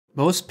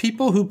Most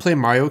people who play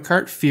Mario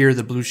Kart fear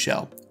the blue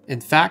shell.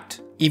 In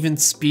fact, even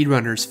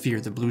speedrunners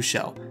fear the blue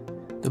shell.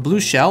 The blue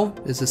shell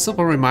is a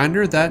simple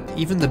reminder that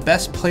even the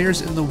best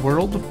players in the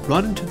world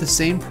run into the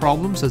same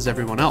problems as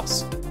everyone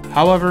else.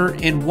 However,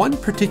 in one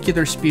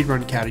particular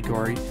speedrun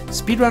category,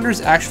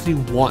 speedrunners actually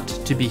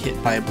want to be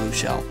hit by a blue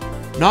shell.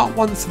 Not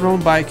one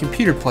thrown by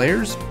computer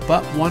players,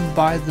 but one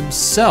by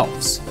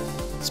themselves.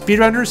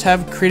 Speedrunners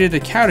have created a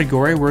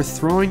category where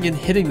throwing and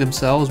hitting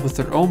themselves with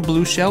their own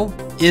blue shell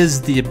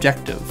is the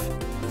objective.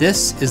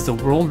 This is the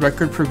world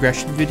record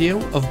progression video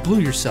of Blue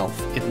Yourself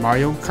in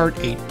Mario Kart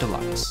 8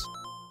 Deluxe.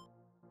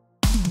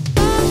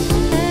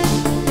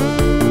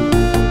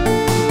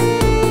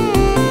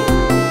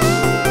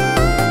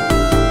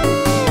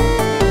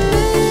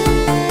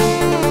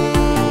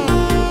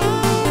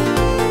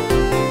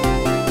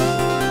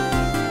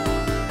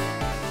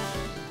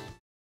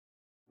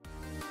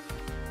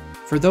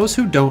 For those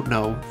who don't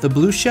know, the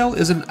blue shell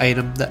is an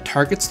item that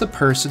targets the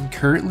person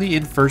currently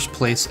in first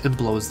place and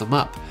blows them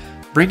up,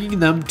 bringing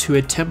them to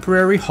a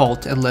temporary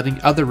halt and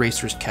letting other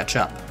racers catch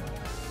up.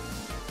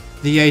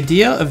 The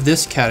idea of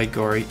this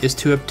category is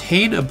to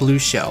obtain a blue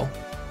shell,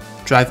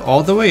 drive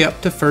all the way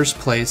up to first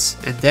place,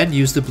 and then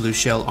use the blue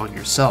shell on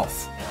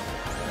yourself.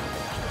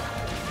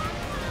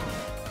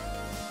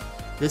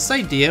 This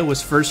idea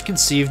was first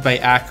conceived by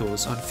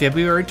Akhos on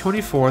February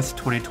 24th,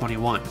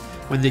 2021.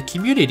 When the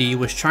community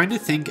was trying to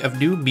think of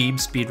new meme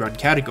speedrun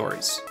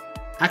categories.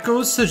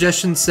 Akhos'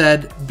 suggestion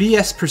said,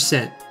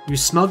 BS%, you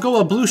smuggle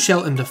a blue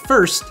shell into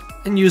first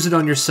and use it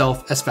on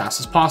yourself as fast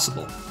as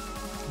possible.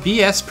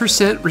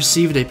 BS%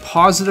 received a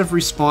positive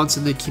response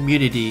in the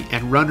community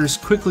and runners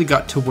quickly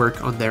got to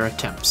work on their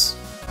attempts.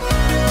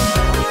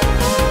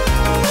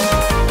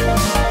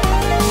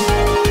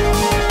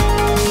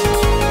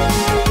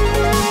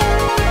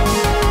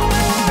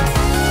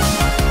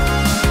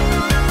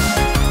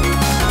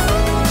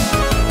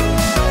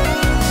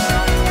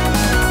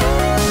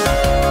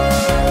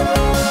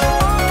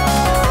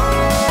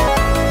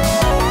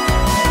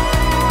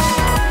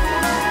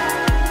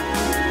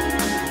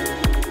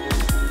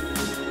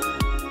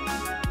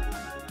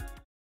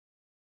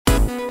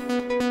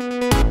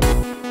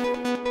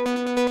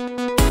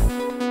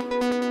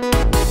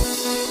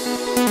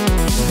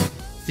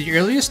 The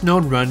earliest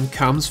known run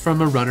comes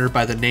from a runner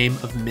by the name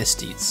of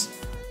Misty's.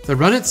 The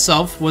run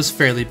itself was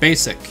fairly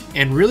basic,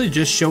 and really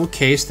just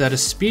showcased that a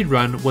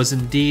speedrun was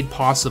indeed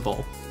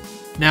possible.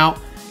 Now,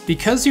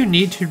 because you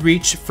need to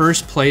reach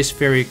first place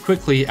very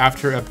quickly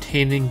after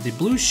obtaining the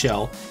blue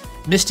shell,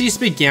 Misty's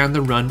began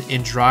the run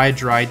in dry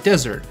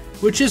desert,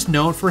 which is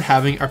known for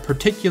having a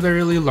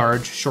particularly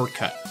large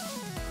shortcut.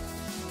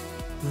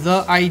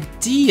 The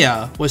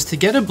idea was to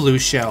get a blue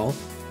shell,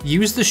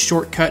 use the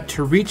shortcut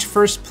to reach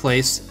first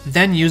place,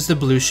 then use the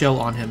blue shell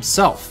on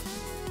himself.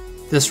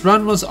 This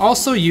run was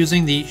also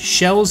using the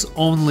shells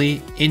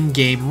only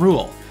in-game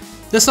rule.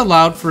 This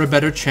allowed for a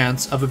better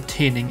chance of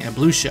obtaining a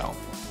blue shell.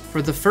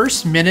 For the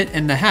first minute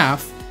and a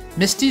half,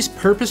 Misty's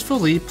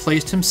purposefully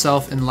placed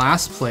himself in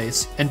last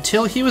place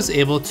until he was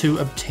able to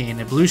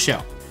obtain a blue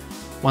shell.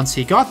 Once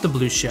he got the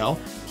blue shell,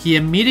 he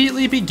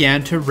immediately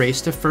began to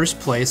race to first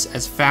place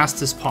as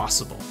fast as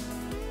possible.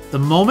 The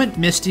moment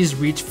Misty's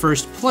reached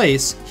first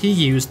place, he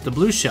used the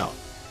blue shell.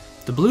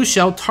 The blue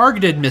shell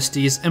targeted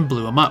Misty's and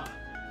blew him up,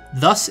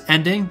 thus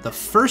ending the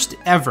first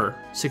ever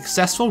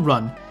successful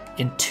run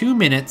in 2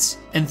 minutes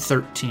and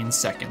 13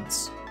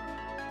 seconds.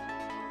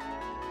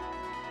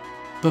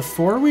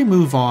 Before we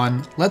move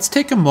on, let's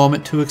take a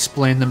moment to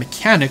explain the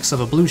mechanics of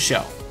a blue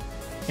shell.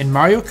 In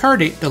Mario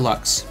Kart 8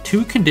 Deluxe,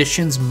 2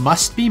 conditions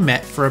must be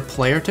met for a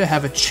player to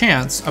have a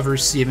chance of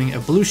receiving a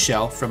blue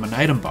shell from an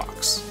item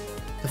box.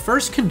 The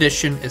first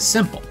condition is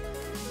simple.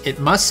 It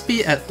must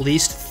be at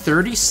least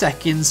 30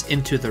 seconds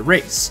into the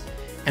race,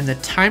 and the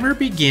timer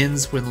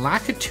begins when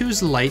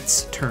Lakitu's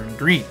lights turn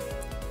green.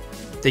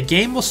 The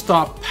game will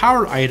stop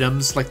power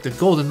items like the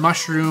golden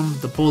mushroom,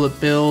 the bullet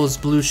bills,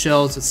 blue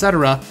shells,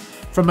 etc.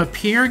 from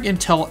appearing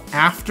until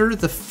after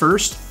the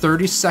first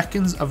 30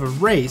 seconds of a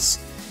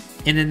race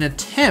in an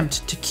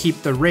attempt to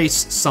keep the race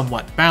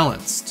somewhat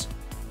balanced.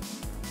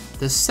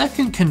 The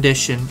second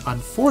condition,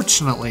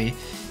 unfortunately,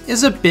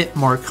 is a bit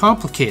more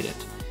complicated.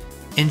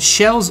 In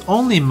shells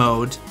only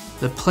mode,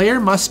 the player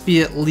must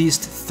be at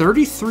least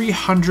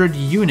 3,300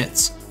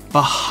 units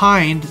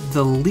behind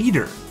the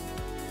leader.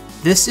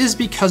 This is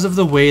because of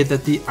the way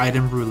that the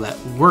item roulette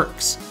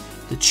works.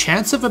 The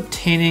chance of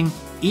obtaining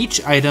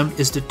each item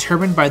is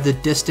determined by the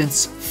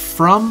distance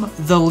from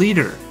the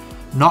leader,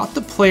 not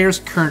the player's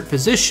current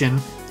position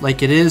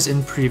like it is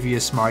in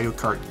previous Mario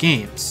Kart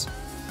games.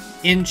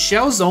 In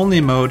shells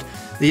only mode,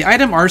 the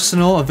item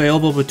arsenal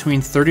available between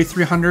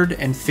 3,300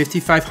 and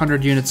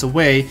 5,500 units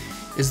away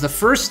is the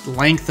first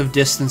length of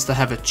distance to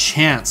have a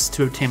chance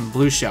to obtain a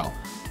blue shell.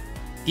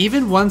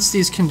 Even once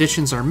these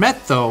conditions are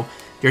met though,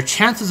 your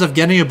chances of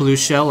getting a blue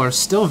shell are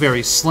still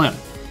very slim.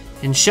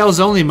 In shells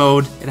only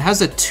mode, it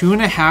has a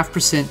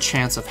 2.5%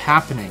 chance of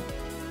happening.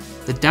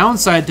 The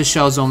downside to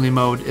shells only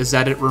mode is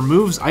that it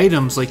removes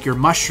items like your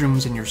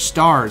mushrooms and your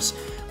stars,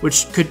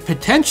 which could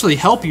potentially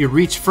help you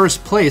reach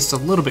first place a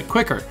little bit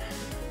quicker.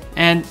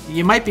 And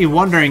you might be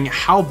wondering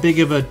how big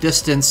of a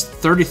distance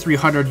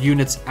 3,300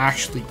 units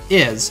actually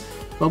is,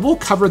 but we'll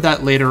cover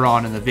that later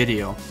on in the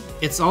video.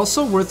 It's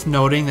also worth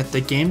noting that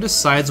the game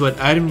decides what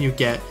item you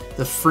get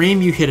the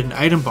frame you hit an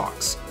item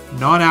box,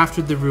 not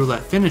after the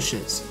roulette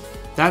finishes.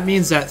 That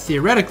means that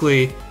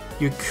theoretically,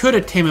 you could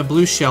attain a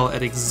blue shell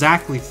at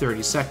exactly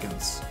 30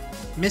 seconds.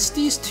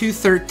 Misty's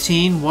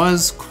 213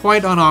 was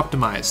quite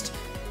unoptimized.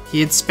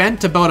 He had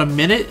spent about 1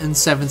 minute and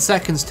 7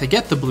 seconds to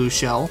get the blue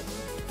shell,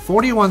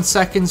 41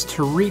 seconds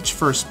to reach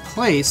first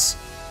place,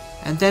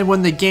 and then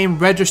when the game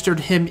registered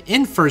him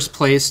in first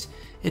place,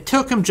 it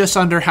took him just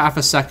under half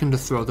a second to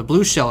throw the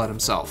blue shell at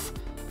himself.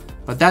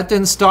 But that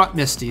didn't stop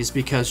Misty's,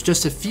 because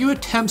just a few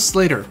attempts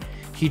later,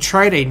 he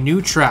tried a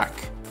new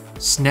track,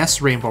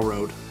 SNES Rainbow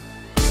Road.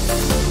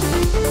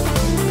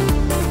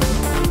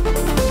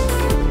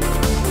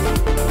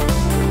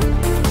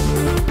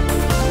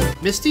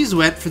 Misty's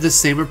went for the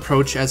same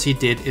approach as he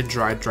did in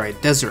Dry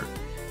Desert.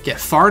 Get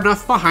far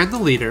enough behind the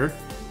leader,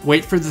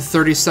 wait for the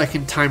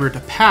 30-second timer to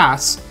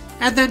pass,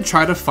 and then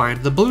try to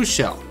find the blue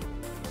shell.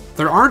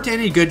 There aren't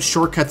any good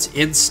shortcuts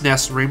in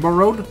SNES Rainbow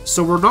Road,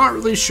 so we're not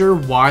really sure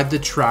why the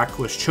track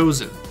was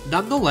chosen.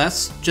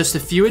 Nonetheless, just a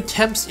few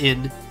attempts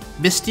in,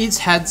 Misty's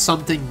had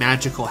something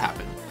magical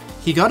happen.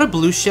 He got a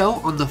blue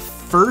shell on the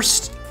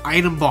first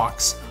item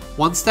box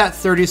once that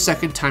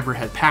 30-second timer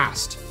had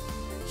passed.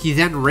 He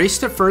then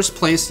raced to first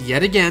place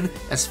yet again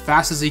as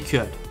fast as he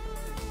could.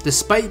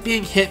 Despite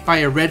being hit by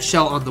a red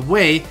shell on the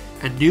way,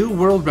 a new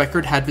world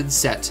record had been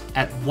set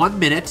at 1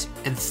 minute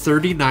and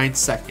 39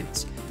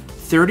 seconds,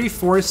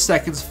 34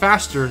 seconds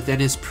faster than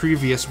his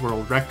previous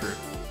world record.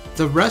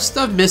 The rest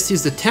of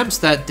Misty's attempts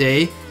that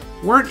day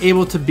weren't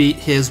able to beat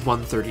his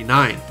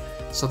 139,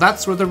 so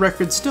that's where the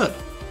record stood.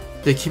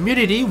 The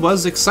community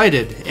was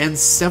excited, and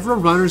several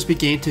runners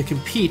began to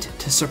compete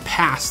to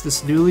surpass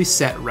this newly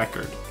set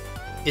record.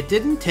 It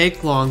didn't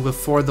take long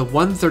before the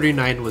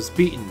 139 was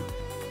beaten.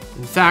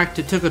 In fact,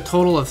 it took a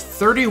total of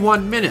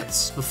 31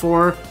 minutes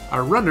before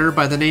a runner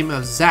by the name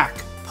of Zach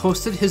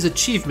posted his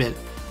achievement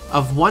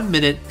of 1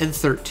 minute and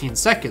 13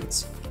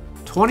 seconds,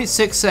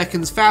 26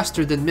 seconds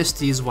faster than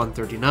Misty's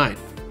 139.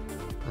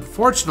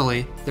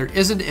 Unfortunately, there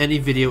isn't any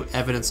video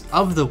evidence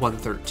of the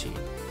 113.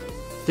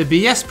 The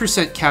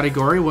BS%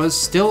 category was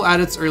still at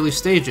its early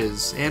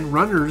stages, and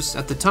runners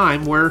at the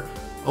time were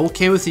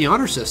okay with the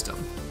honor system.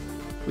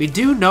 We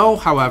do know,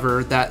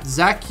 however, that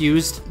Zach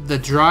used the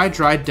Dry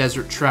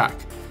Desert track,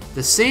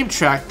 the same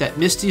track that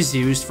Misty's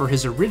used for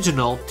his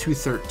original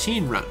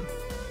 213 run.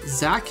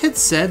 Zach had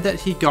said that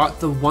he got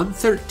the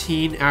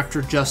 113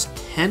 after just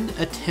 10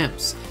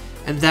 attempts,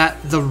 and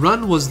that the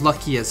run was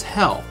lucky as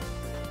hell.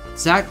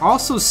 Zach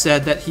also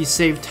said that he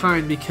saved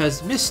time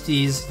because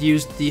Misty's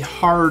used the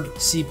hard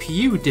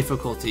CPU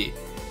difficulty,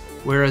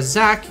 whereas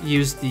Zach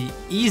used the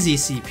easy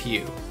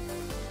CPU.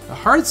 The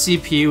hard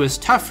CPU is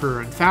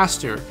tougher and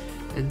faster,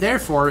 and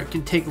therefore it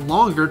can take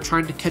longer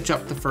trying to catch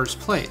up to first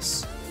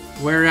place.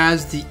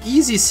 Whereas the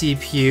easy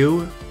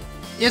CPU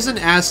isn't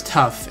as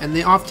tough, and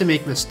they often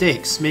make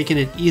mistakes, making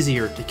it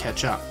easier to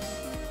catch up.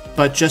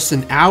 But just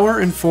an hour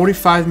and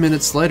 45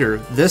 minutes later,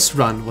 this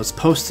run was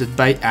posted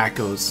by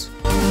Akhos.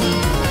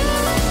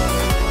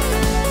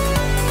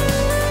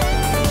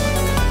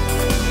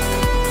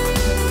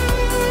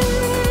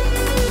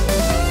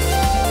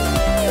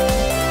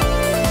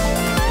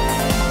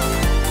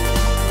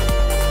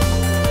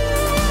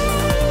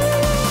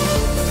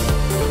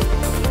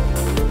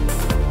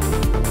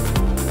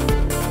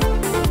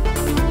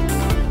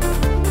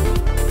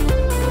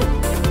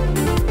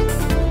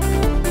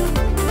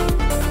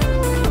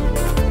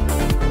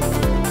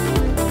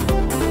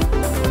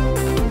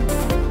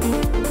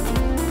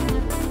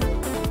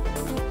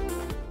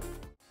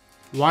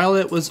 While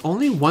it was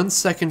only 1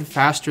 second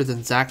faster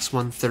than Zach's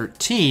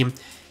 113,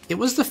 it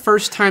was the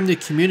first time the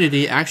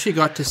community actually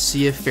got to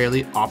see a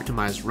fairly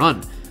optimized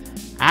run.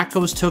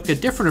 Akhos took a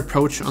different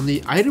approach on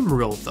the item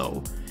rule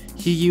though.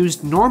 He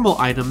used normal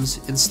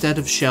items instead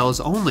of shells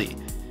only.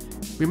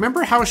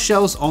 Remember how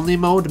shells only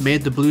mode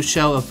made the blue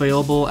shell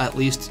available at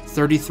least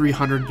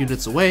 3,300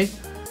 units away?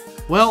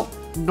 Well,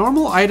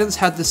 normal items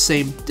had the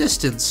same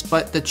distance,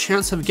 but the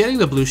chance of getting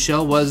the blue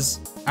shell was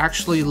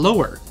actually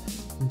lower,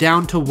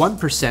 down to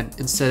 1%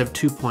 instead of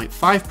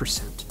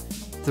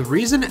 2.5%. The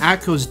reason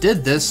Akhos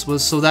did this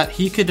was so that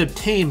he could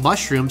obtain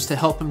mushrooms to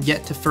help him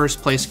get to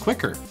first place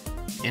quicker.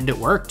 And it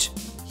worked.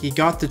 He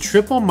got the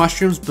triple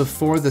mushrooms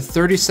before the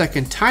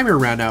 30-second timer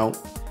ran out.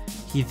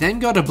 He then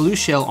got a blue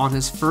shell on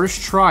his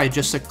first try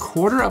just a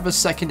quarter of a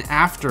second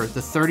after the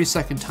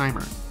 30-second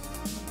timer.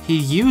 He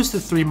used the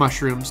 3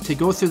 mushrooms to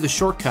go through the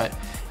shortcut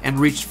and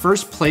reached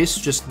first place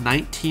just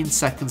 19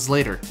 seconds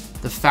later,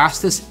 the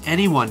fastest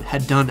anyone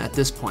had done at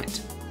this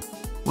point.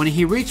 When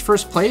he reached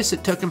first place,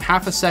 it took him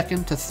half a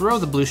second to throw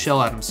the blue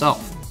shell at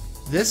himself.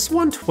 This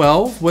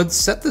 112 would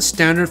set the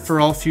standard for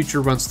all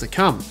future runs to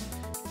come.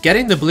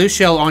 Getting the blue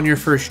shell on your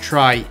first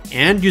try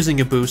and using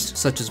a boost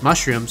such as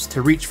mushrooms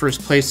to reach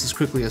first place as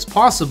quickly as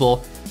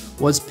possible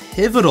was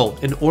pivotal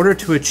in order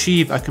to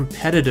achieve a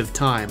competitive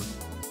time.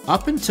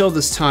 Up until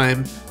this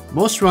time,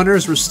 most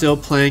runners were still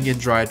playing in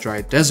dry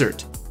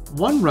desert.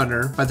 One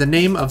runner by the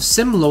name of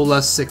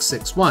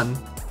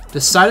SimLola661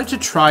 decided to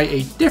try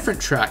a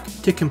different track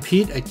to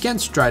compete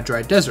against dry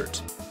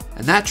desert.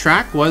 And that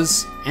track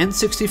was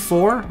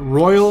N64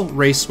 Royal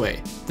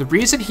Raceway. The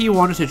reason he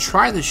wanted to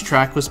try this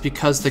track was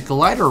because the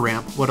glider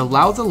ramp would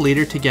allow the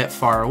leader to get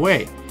far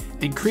away,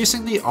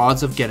 increasing the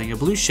odds of getting a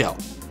blue shell.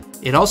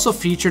 It also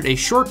featured a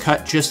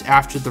shortcut just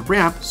after the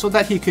ramp so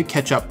that he could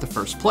catch up to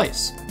first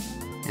place.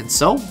 And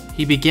so,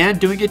 he began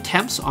doing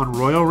attempts on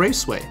Royal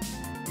Raceway,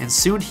 and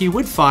soon he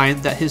would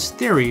find that his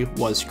theory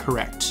was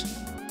correct.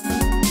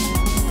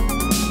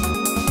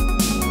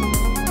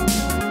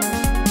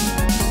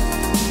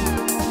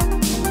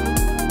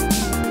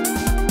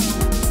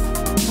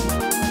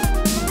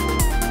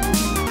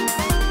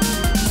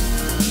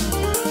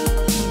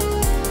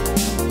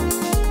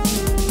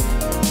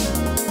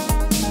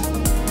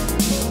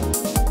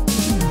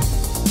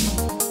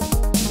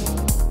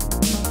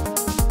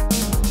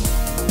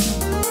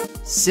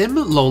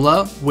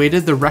 SimLola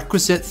waited the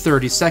requisite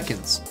 30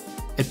 seconds,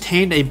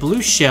 obtained a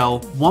blue shell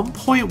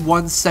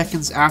 1.1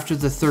 seconds after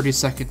the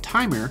 30-second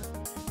timer,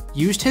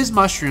 used his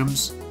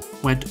mushrooms,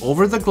 went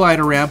over the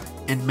glider ramp,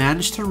 and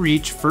managed to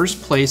reach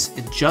first place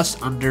in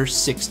just under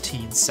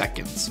 16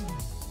 seconds.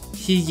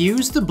 He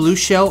used the blue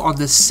shell on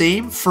the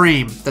same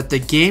frame that the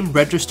game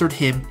registered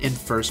him in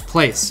first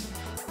place,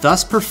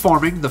 thus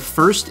performing the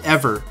first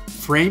ever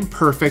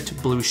frame-perfect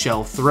blue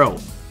shell throw.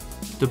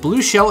 The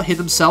blue shell hit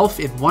himself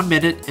in 1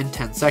 minute and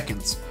 10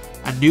 seconds,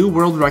 a new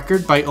world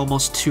record by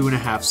almost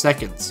 2.5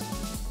 seconds.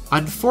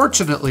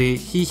 Unfortunately,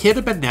 he hit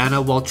a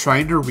banana while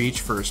trying to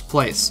reach first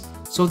place,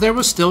 so there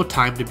was still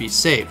time to be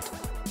saved.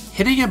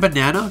 Hitting a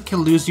banana can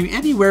lose you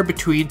anywhere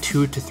between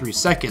 2 to 3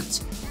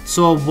 seconds,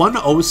 so a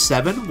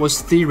 1:07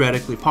 was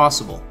theoretically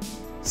possible.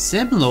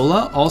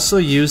 SimLola also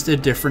used a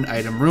different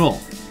item rule.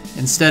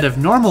 Instead of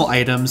normal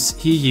items,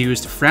 he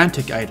used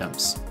frantic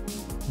items.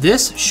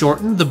 This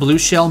shortened the blue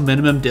shell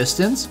minimum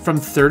distance from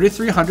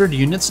 3,300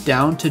 units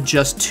down to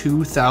just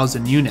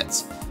 2,000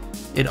 units.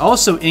 It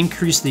also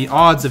increased the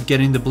odds of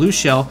getting the blue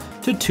shell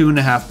to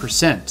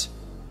 2.5%.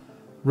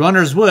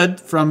 Runners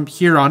would, from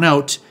here on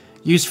out,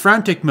 use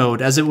frantic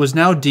mode as it was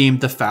now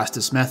deemed the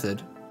fastest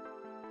method.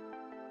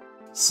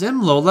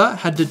 SimLola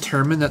had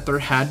determined that there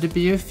had to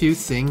be a few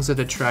things that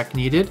a track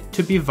needed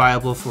to be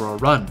viable for a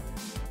run.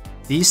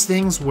 These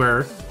things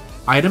were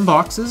item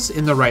boxes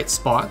in the right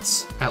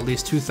spots, at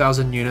least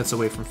 2,000 units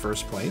away from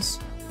first place,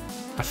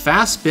 a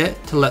fast bit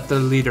to let the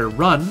leader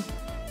run,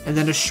 and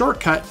then a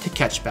shortcut to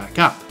catch back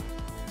up.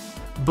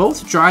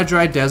 Both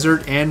Dry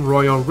Desert and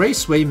Royal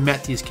Raceway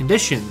met these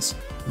conditions,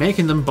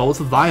 making them both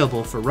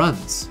viable for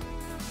runs.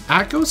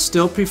 Akhos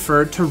still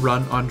preferred to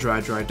run on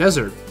Dry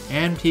Desert,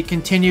 and he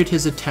continued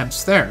his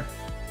attempts there,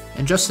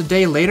 and just a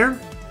day later,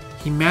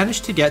 he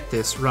managed to get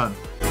this run.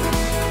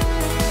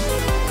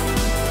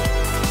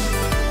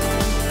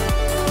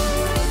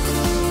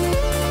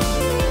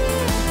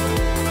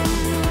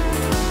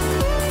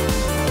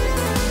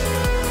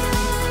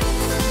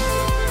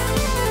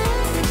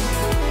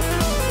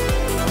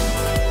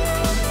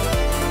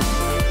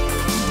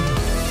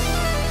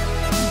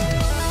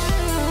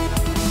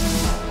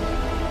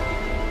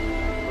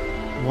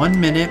 One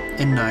minute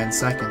and 9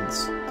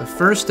 seconds, the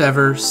first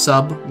ever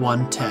sub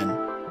 110.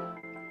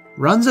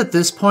 Runs at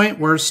this point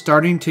were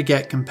starting to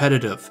get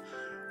competitive.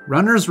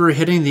 Runners were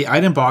hitting the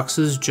item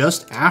boxes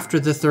just after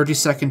the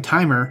 30-second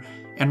timer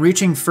and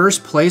reaching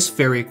first place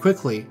very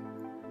quickly.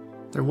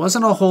 There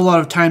wasn't a whole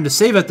lot of time to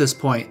save at this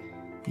point.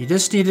 You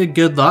just needed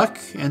good luck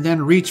and then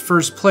reach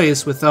first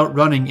place without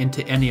running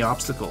into any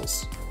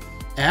obstacles.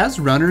 As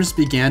runners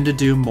began to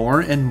do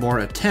more and more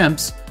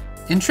attempts,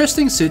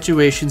 interesting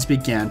situations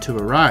began to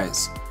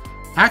arise.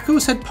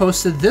 Akhos had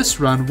posted this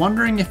run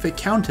wondering if it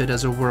counted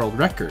as a world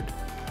record.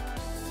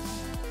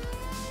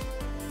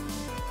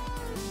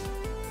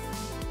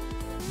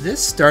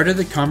 This started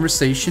the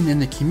conversation in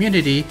the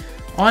community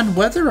on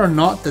whether or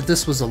not that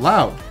this was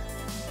allowed.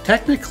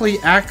 Technically,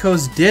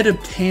 Akhos did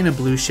obtain a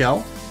blue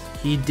shell,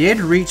 he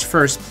did reach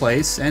first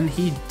place, and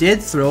he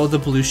did throw the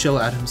blue shell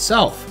at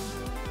himself.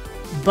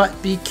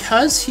 But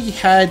because he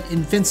had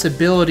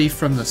invincibility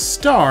from the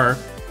star,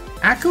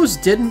 Akhos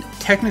didn't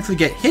technically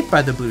get hit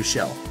by the blue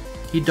shell.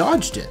 He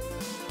dodged it.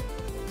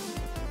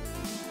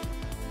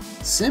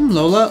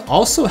 SimLola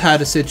also had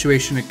a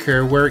situation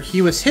occur where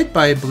he was hit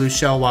by a blue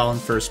shell while in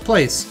first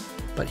place,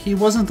 but he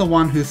wasn't the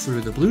one who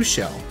threw the blue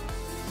shell.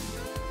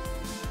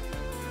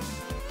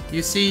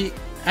 You see,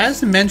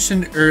 as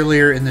mentioned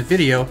earlier in the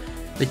video,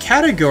 the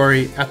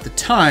category at the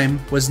time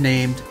was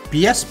named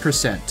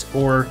BS%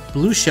 or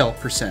blue shell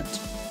percent.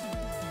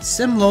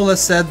 SimLola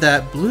said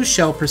that blue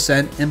shell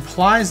percent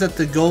implies that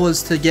the goal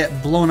is to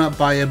get blown up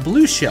by a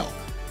blue shell.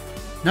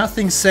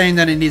 Nothing saying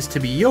that it needs to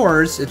be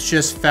yours, it's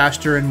just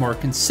faster and more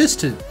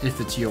consistent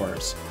if it's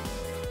yours.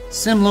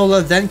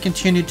 SimLola then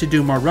continued to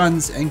do more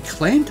runs and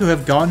claimed to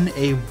have gotten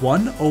a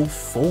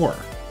 104.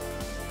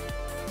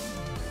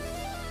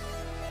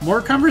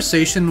 More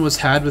conversation was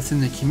had within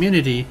the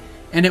community,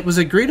 and it was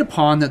agreed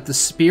upon that the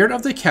spirit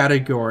of the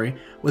category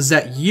was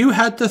that you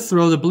had to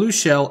throw the blue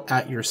shell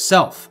at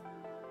yourself.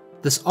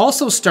 This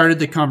also started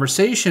the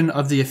conversation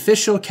of the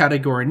official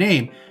category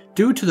name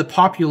due to the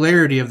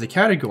popularity of the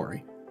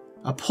category.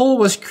 A poll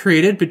was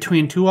created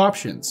between two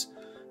options,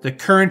 the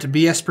current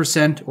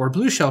BS% or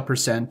blue shell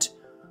 %,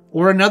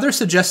 or another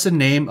suggested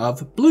name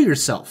of Blue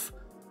Yourself.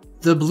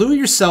 The Blue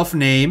Yourself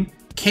name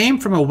came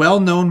from a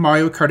well-known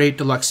Mario Kart 8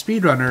 Deluxe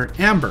speedrunner,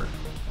 Amber.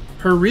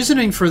 Her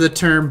reasoning for the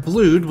term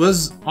blued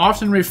was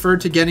often referred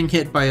to getting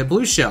hit by a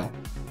blue shell.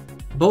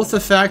 Both the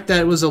fact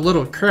that it was a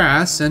little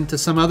crass and to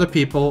some other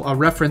people a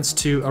reference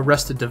to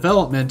Arrested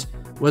Development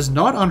was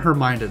not on her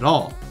mind at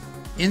all.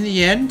 In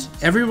the end,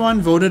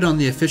 everyone voted on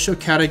the official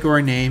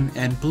category name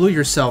and Blue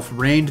Yourself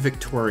reigned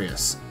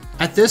victorious.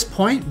 At this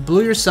point,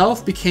 Blue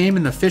Yourself became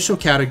an official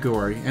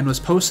category and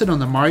was posted on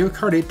the Mario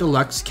Kart 8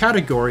 Deluxe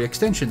category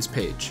extensions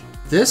page.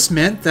 This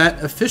meant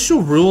that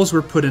official rules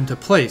were put into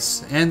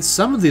place, and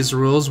some of these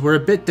rules were a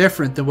bit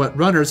different than what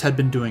runners had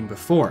been doing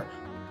before.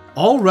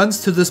 All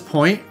runs to this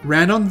point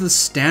ran on the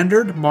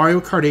standard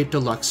Mario Kart 8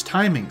 Deluxe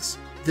timings.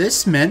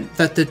 This meant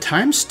that the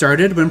time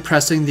started when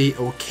pressing the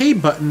OK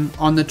button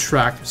on the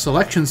track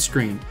selection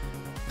screen.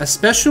 A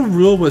special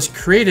rule was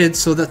created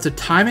so that the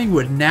timing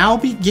would now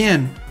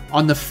begin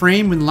on the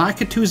frame when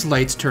Lakitu's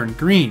lights turned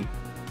green.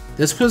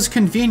 This was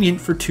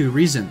convenient for two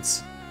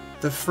reasons.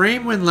 The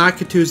frame when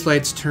Lakitu's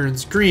lights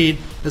turns green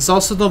is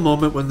also the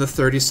moment when the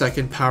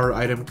 30-second power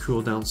item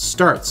cooldown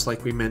starts,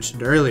 like we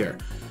mentioned earlier.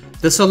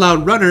 This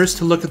allowed runners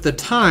to look at the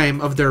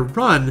time of their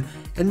run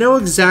and know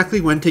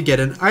exactly when to get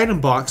an item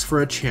box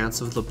for a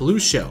chance of the blue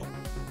shell.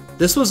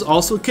 This was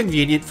also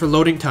convenient for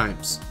loading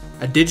times.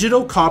 A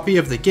digital copy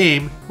of the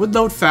game would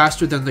load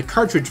faster than the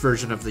cartridge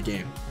version of the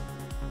game.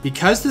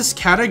 Because this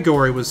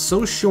category was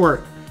so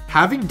short,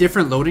 having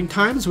different loading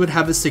times would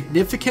have a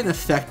significant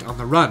effect on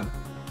the run.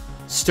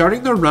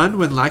 Starting the run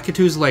when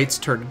Lakitu's lights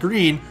turned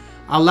green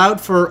allowed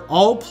for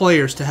all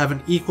players to have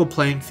an equal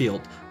playing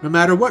field, no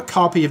matter what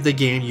copy of the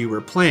game you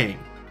were playing.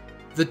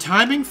 The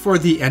timing for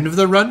the end of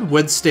the run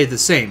would stay the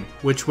same,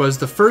 which was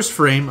the first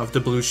frame of the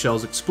blue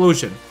shell's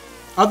explosion.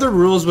 Other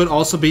rules would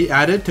also be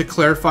added to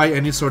clarify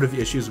any sort of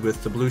issues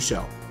with the blue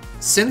shell.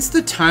 Since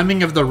the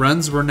timing of the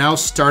runs were now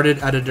started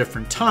at a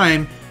different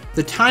time,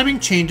 the timing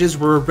changes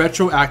were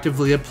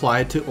retroactively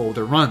applied to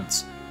older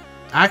runs.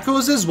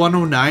 Akhos'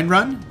 109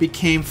 run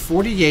became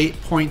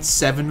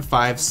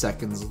 48.75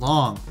 seconds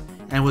long,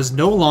 and was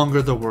no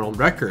longer the world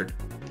record.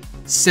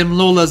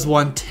 Simlola's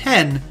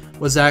 110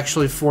 was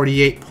actually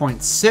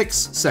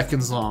 48.6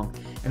 seconds long,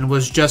 and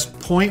was just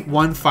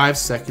 0.15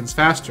 seconds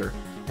faster,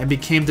 and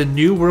became the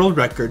new world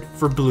record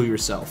for Blue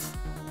Yourself.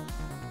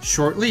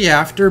 Shortly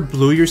after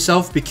Blue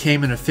Yourself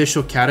became an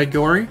official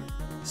category,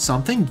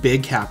 something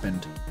big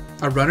happened.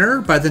 A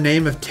runner by the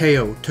name of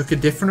Teo took a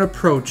different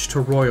approach to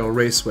Royal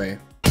Raceway.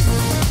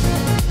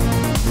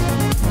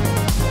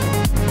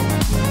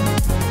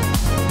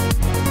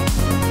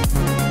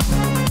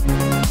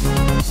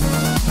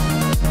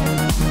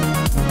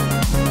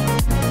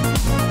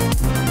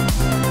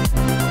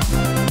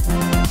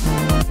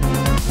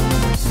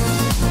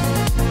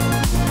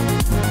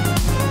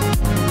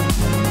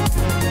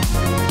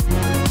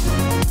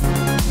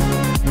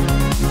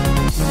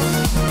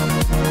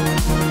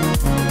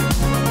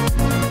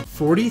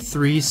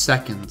 "43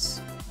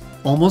 seconds,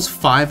 almost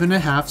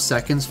 5.5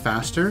 seconds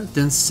faster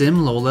than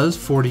Simlola's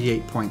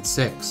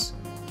 48.6.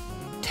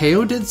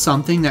 Teo did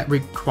something that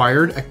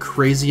required a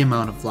crazy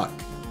amount of luck.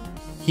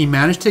 He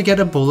managed to get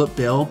a bullet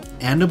bill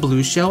and a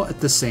blue shell at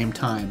the same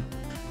time.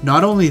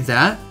 Not only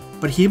that,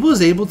 but he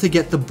was able to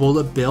get the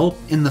bullet bill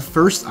in the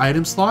first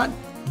item slot,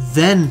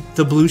 then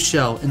the blue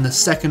shell in the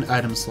second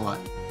item slot.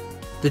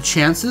 The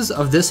chances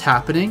of this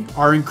happening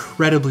are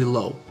incredibly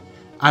low,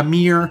 a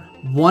mere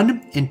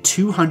 1 in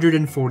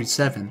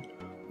 247,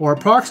 or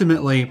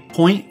approximately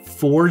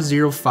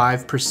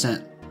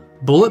 0.405%.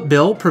 Bullet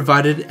Bill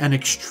provided an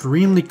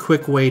extremely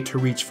quick way to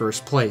reach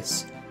first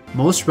place.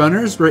 Most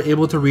runners were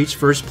able to reach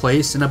first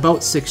place in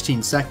about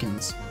 16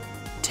 seconds.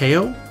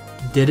 Teo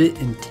did it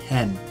in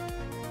 10.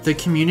 The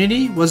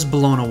community was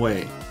blown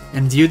away,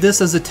 and viewed this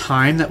as a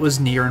time that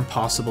was near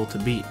impossible to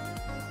beat.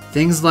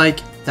 Things like,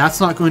 "That's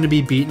not going to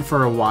be beaten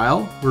for a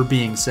while," were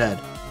being said.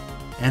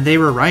 And they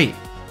were right.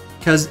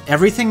 Because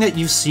everything that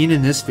you've seen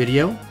in this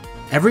video,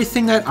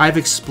 everything that I've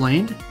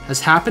explained, has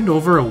happened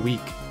over a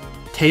week.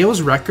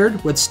 Teo's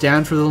record would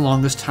stand for the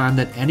longest time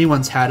that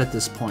anyone's had at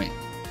this point.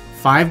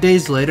 5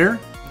 days later,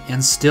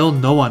 and still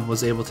no one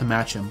was able to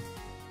match him.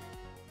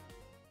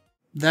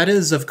 That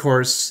is, of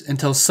course,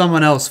 until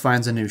someone else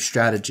finds a new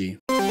strategy.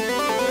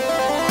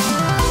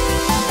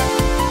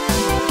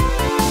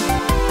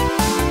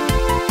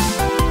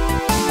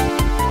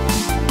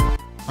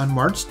 On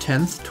March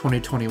 10th,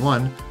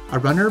 2021, a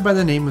runner by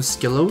the name of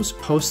Skilloz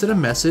posted a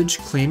message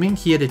claiming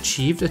he had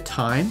achieved a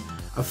time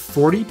of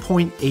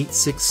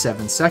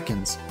 40.867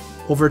 seconds,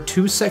 over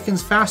 2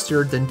 seconds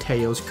faster than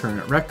Teo's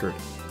current record.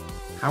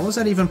 How was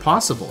that even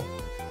possible?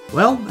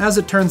 Well, as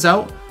it turns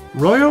out,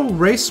 Royal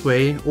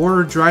Raceway,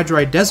 or Dry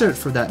Desert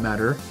for that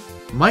matter,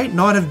 might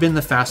not have been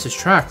the fastest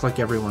track like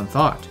everyone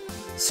thought.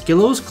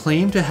 Skilloz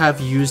claimed to have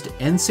used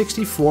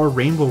N64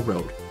 Rainbow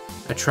Road,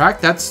 a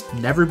track that's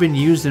never been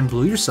used in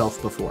Blue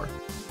Yourself before.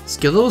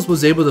 Skilloz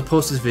was able to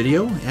post his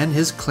video, and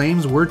his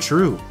claims were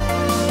true.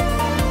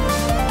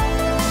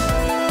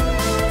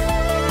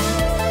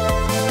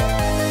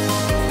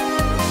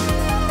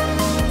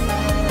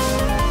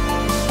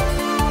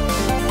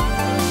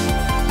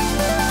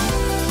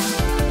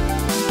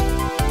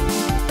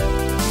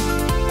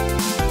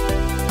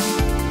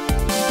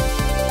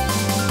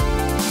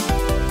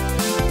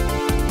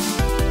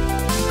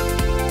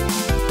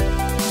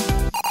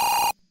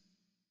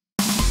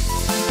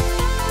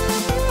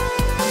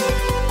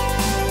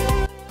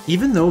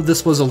 Even though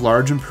this was a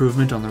large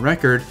improvement on the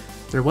record,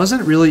 there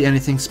wasn't really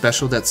anything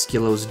special that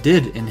Skilloz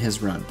did in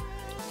his run.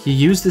 He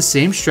used the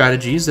same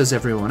strategies as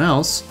everyone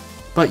else,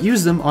 but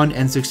used them on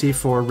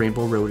N64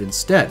 Rainbow Road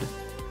instead.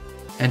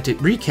 And to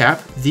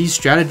recap, these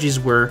strategies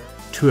were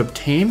to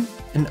obtain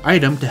an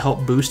item to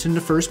help boost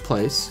into first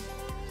place,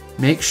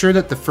 make sure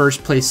that the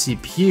first place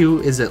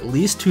CPU is at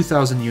least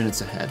 2,000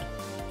 units ahead,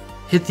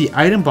 hit the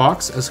item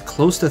box as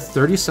close to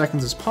 30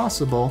 seconds as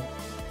possible,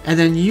 and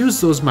then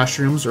use those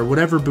mushrooms or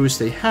whatever boost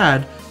they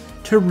had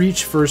to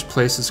reach first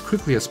place as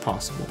quickly as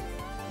possible.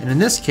 And in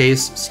this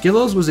case,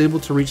 Skilloz was able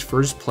to reach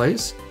first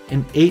place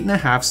in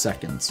 8.5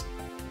 seconds.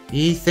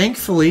 He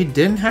thankfully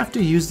didn't have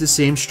to use the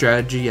same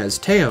strategy as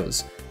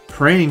Teo's,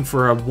 praying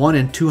for a 1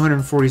 in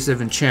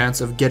 247 chance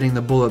of getting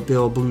the Bullet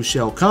Bill Blue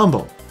Shell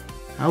combo.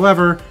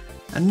 However,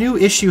 a new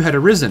issue had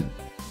arisen,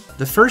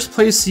 the first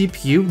place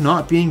CPU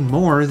not being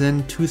more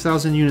than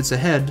 2,000 units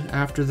ahead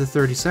after the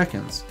 30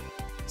 seconds.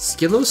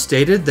 Skilloz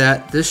stated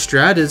that this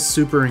strat is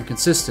super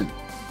inconsistent.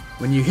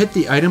 When you hit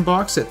the item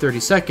box at 30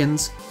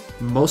 seconds,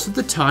 most of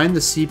the time the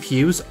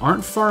CPUs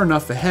aren't far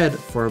enough ahead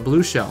for a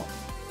blue shell.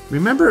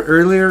 Remember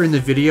earlier in the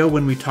video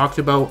when we talked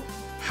about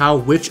how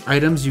which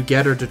items you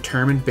get are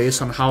determined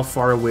based on how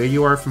far away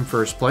you are from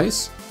first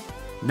place?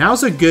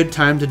 Now's a good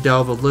time to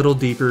delve a little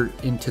deeper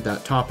into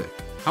that topic.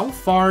 How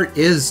far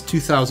is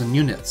 2,000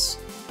 units?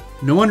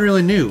 No one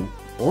really knew,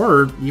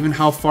 or even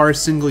how far a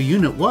single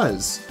unit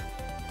was.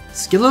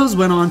 Skilloz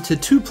went on to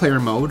 2-player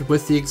mode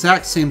with the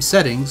exact same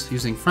settings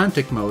using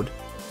frantic mode,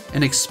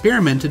 and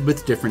experimented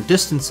with different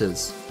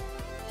distances.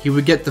 He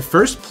would get the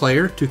first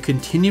player to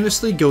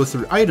continuously go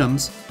through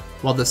items,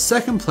 while the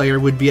second player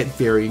would be at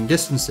varying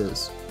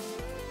distances.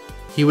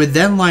 He would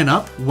then line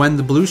up when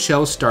the blue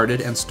shell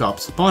started and stopped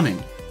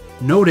spawning,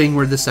 noting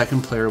where the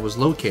second player was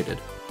located.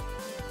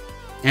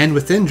 And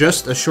within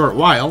just a short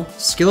while,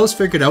 Skilloz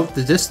figured out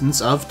the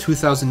distance of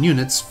 2,000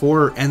 units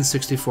for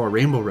N64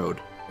 Rainbow Road.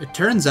 It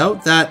turns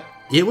out that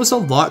it was a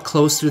lot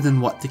closer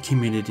than what the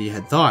community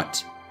had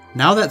thought.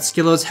 Now that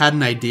Skilloz had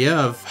an idea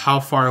of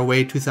how far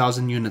away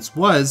 2,000 units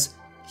was,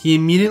 he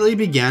immediately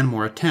began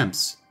more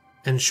attempts.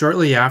 And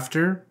shortly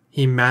after,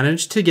 he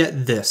managed to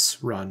get this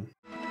run.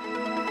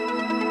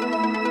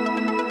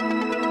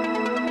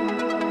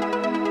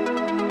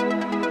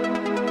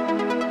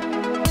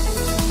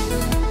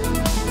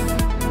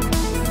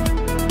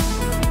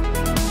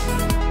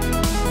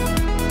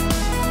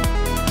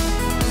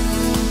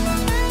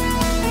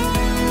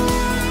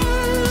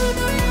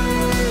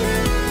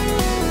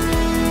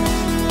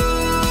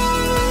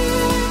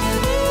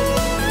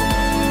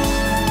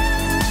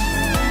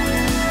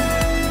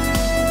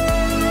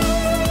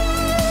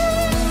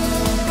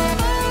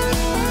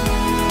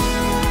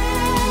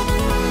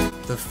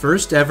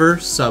 First ever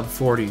sub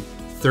 40,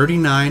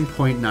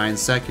 39.9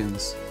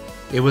 seconds.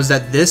 It was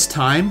at this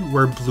time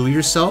where Blue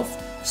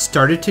Yourself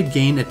started to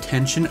gain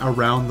attention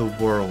around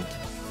the world.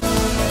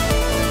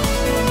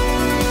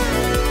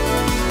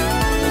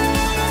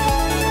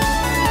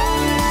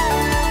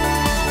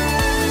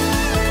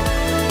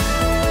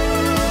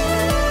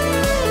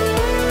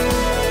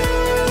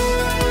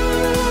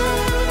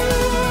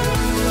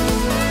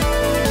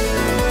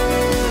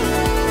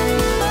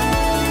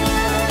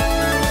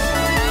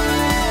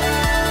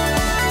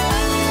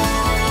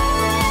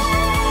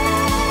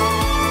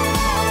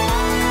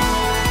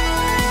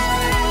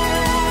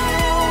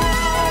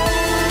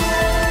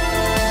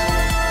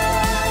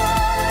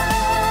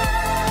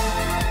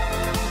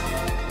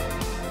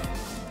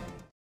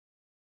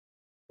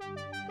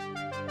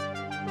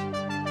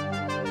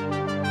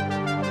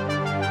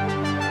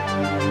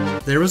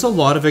 There was a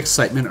lot of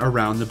excitement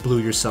around the Blue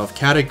Yourself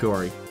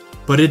category,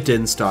 but it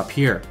didn't stop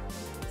here.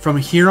 From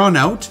here on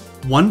out,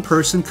 one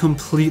person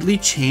completely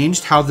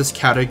changed how this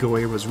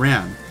category was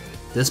ran.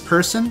 This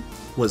person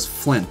was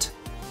Flint.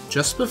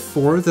 Just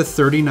before the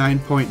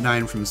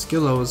 39.9 from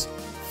Skilloz,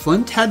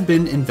 Flint had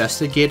been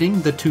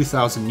investigating the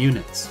 2,000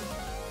 units.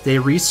 They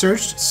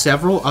researched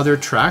several other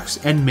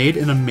tracks and made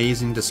an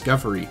amazing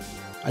discovery.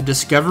 A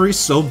discovery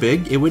so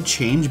big it would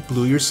change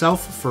Blue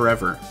Yourself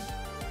forever.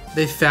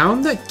 They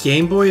found that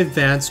Game Boy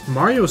Advance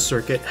Mario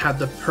Circuit had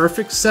the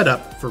perfect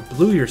setup for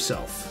Blue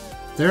Yourself.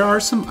 There are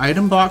some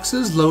item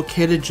boxes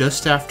located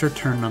just after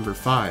turn number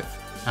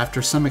 5.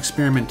 After some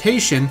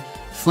experimentation,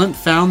 Flint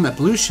found that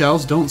blue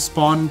shells don't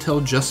spawn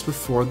until just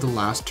before the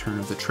last turn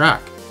of the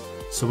track,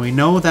 so we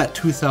know that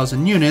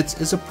 2,000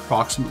 units is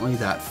approximately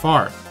that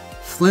far.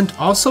 Flint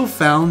also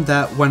found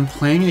that when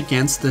playing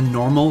against the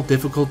normal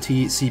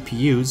difficulty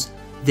CPUs,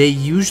 they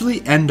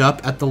usually end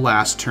up at the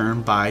last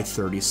turn by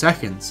 30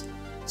 seconds.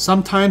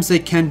 Sometimes they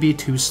can be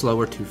too slow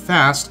or too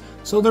fast,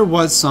 so there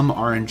was some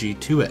RNG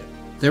to it.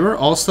 There were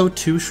also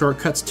 2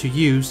 shortcuts to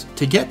use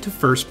to get to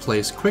first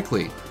place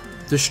quickly.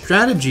 The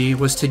strategy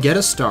was to get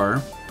a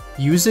star,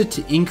 use it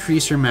to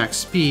increase your max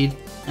speed,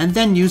 and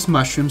then use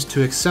mushrooms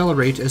to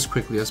accelerate as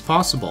quickly as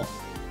possible.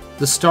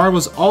 The star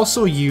was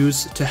also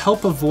used to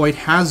help avoid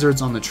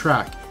hazards on the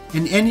track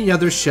and any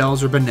other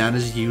shells or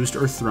bananas used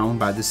or thrown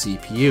by the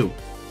CPU.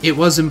 It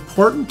was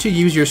important to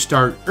use your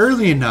star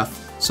early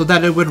enough so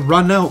that it would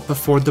run out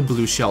before the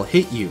blue shell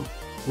hit you.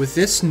 With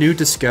this new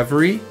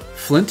discovery,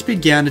 Flint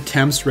began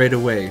attempts right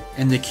away,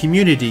 and the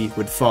community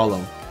would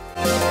follow.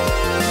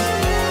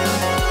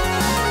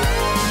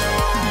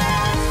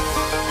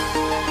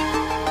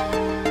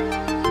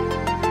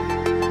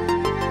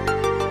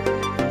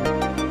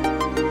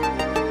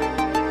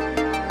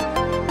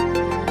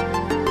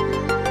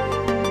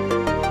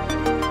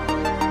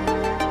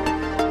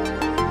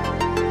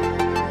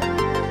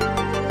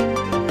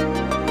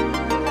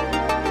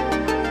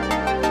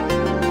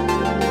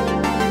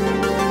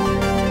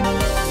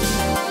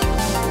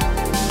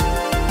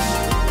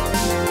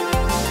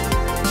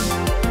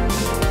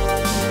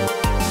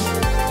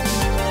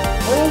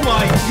 Oh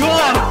my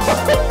god!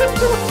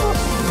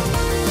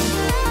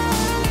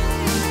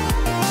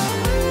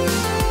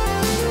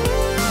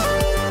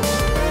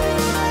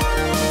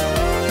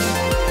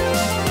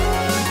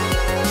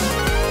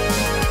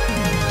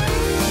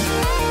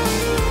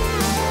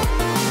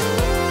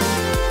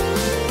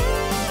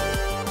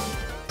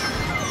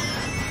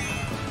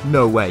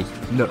 No way.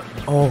 No.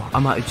 Oh, I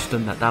might have just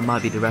done that. That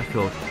might be the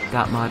record.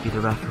 That might be the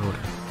record.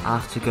 I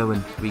have to go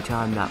and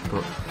retime that,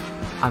 but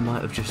I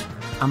might have just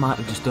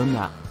done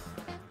that.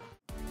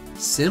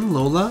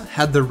 SimLola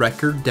had the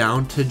record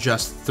down to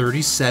just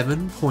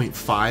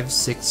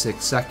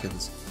 37.566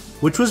 seconds,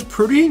 which was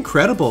pretty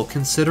incredible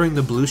considering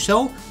the blue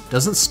shell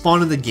doesn't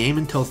spawn in the game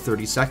until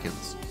 30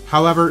 seconds.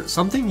 However,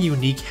 something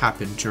unique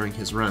happened during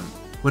his run.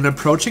 When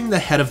approaching the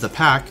head of the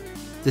pack,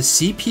 the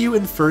CPU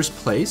in first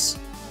place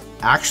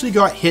actually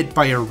got hit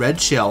by a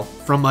red shell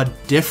from a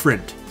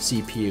different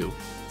CPU.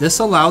 This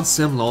allowed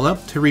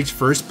SimLola to reach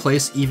first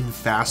place even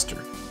faster.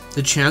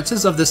 The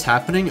chances of this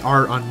happening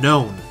are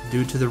unknown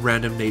due to the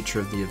random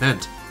nature of the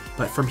event,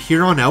 but from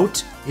here on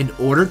out, in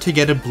order to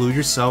get a Blue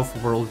Yourself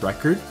world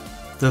record,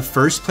 the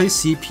first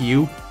place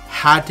CPU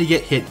had to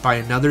get hit by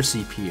another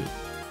CPU.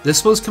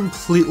 This was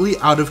completely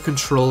out of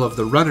control of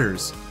the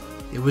runners.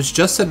 It was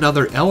just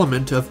another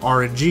element of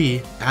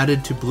RNG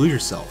added to Blue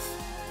Yourself.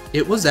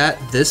 It was at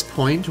this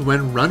point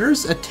when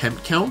runners'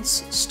 attempt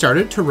counts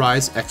started to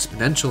rise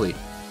exponentially.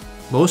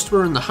 Most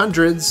were in the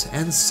hundreds,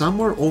 and some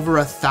were over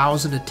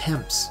 1,000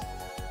 attempts.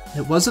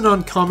 It wasn't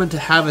uncommon to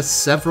have a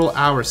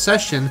several-hour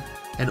session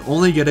and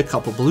only get a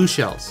couple blue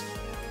shells.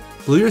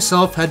 Blue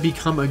Yourself had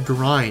become a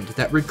grind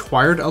that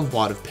required a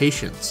lot of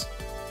patience.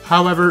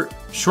 However,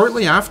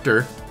 shortly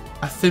after,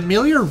 a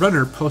familiar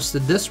runner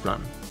posted this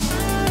run.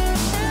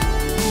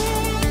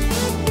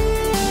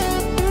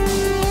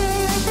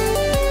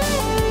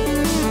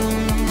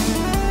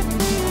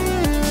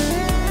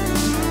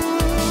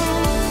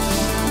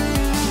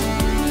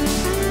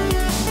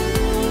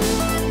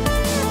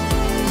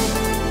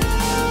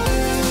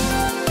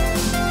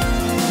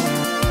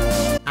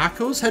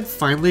 Akhos had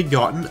finally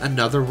gotten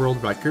another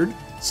world record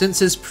since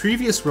his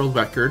previous world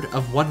record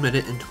of 1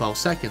 minute and 12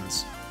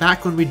 seconds,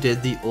 back when we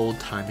did the old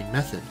timing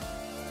method.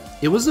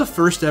 It was the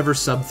first ever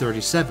sub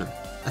 37,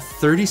 a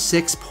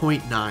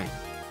 36.9,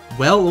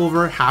 well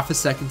over half a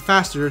second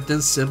faster than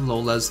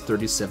SimLola's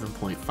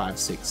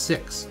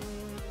 37.566.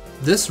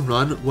 This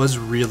run was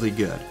really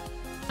good.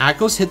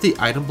 Akhos hit the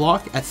item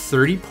block at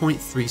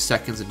 30.3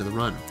 seconds into the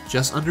run,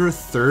 just under a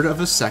third of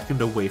a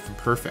second away from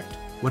perfect.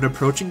 When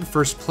approaching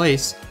first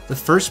place, the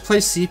first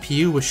place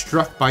CPU was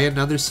struck by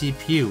another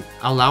CPU,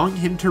 allowing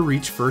him to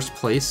reach first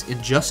place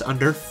in just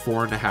under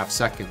 4.5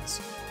 seconds.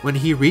 When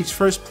he reached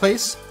first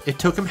place, it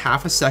took him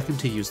half a second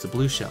to use the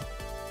blue shell.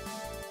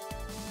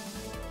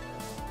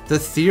 The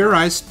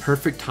theorized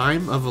perfect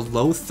time of a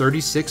low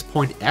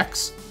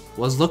 36.x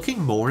was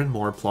looking more and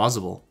more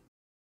plausible.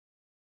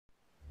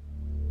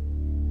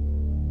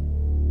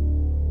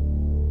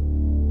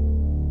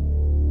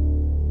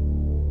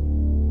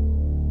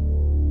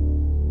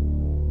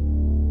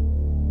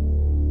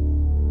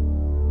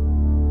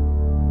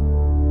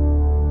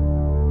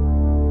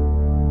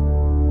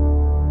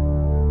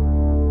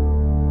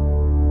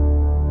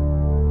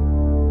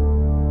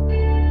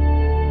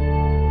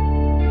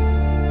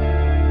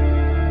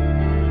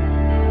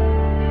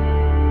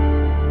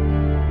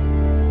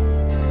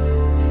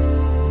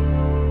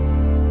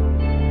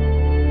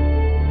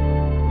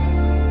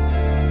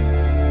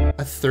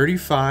 A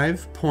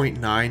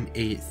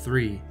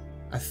 35.983.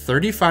 A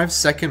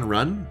 35-second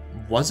run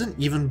wasn't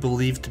even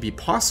believed to be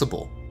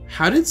possible.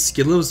 How did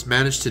Skilloz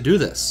manage to do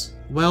this?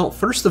 Well,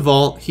 first of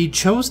all, he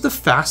chose the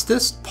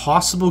fastest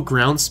possible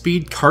ground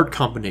speed kart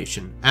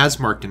combination, as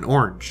marked in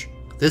orange.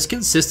 This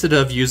consisted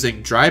of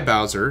using Dry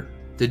Bowser,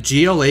 the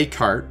GLA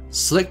kart,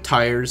 slick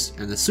tires,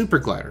 and the super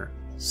glider.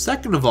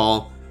 Second of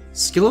all,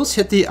 Skilloz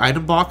hit the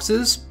item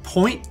boxes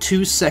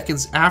 0.2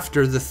 seconds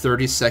after the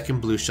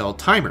 30-second blue shell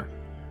timer,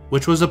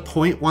 which was a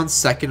 0.1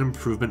 second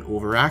improvement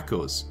over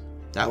Akhos.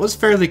 That was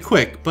fairly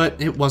quick, but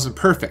it wasn't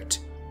perfect.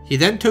 He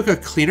then took a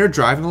cleaner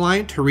driving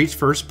line to reach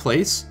first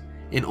place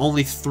in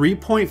only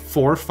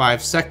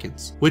 3.45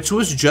 seconds, which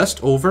was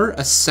just over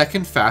a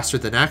second faster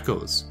than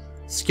Akhos.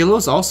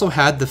 Skilloz also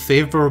had the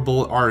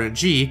favorable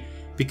RNG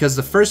because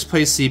the first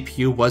place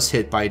CPU was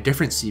hit by a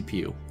different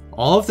CPU.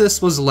 All of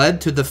this was led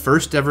to the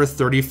first ever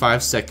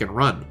 35-second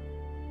run.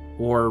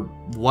 Or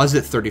was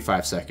it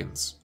 35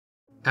 seconds?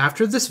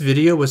 After this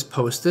video was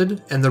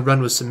posted and the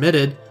run was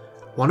submitted,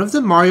 one of the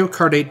Mario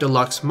Kart 8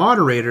 Deluxe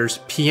moderators,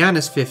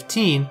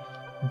 Pianist15,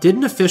 did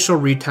an official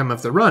retime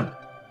of the run,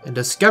 and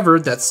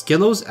discovered that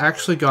Skilloz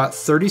actually got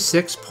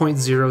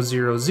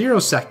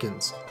 36.000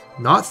 seconds,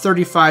 not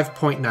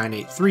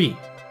 35.983.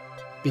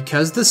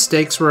 Because the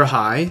stakes were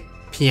high,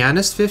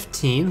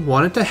 Pianist15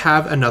 wanted to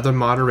have another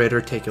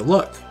moderator take a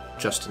look,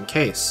 just in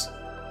case.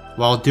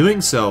 While doing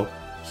so,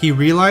 he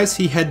realized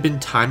he had been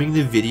timing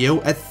the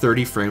video at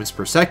 30 frames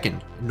per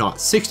second,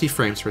 not 60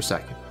 frames per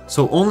second.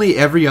 So only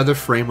every other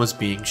frame was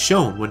being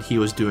shown when he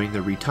was doing the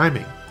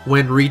retiming.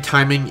 When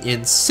retiming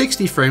in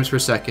 60 frames per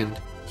second,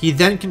 he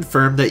then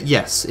confirmed that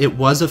yes, it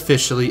was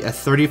officially a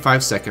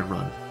 35-second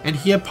run, and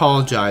he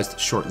apologized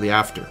shortly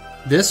after.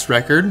 This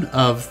record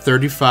of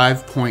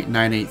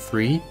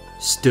 35.983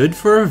 stood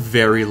for a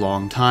very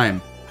long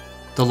time.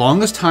 The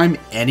longest time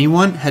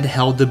anyone had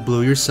held the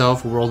Blue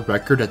Yourself world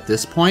record at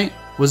this point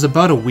was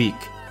about a week.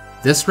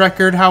 This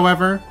record,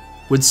 however,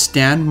 would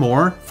stand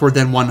more for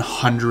than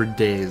 100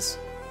 days.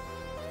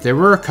 There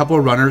were a couple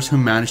runners who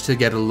managed to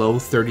get a low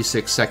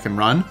 36-second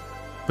run,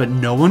 but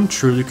no one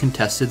truly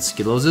contested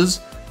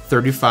Skilloz's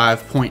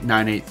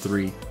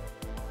 35.983.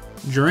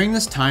 During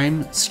this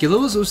time,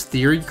 Skilloz was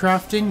theory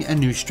crafting a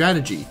new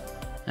strategy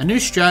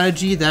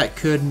that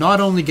could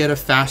not only get a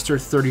faster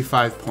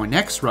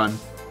 35.x run,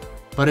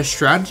 but a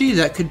strategy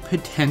that could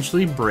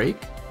potentially break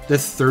the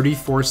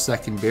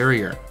 34-second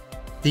barrier.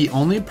 The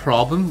only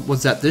problem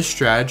was that this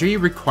strategy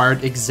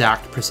required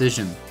exact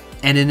precision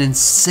and an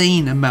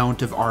insane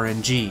amount of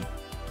RNG.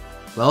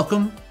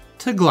 Welcome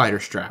to glider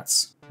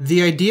strats.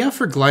 The idea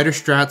for glider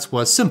strats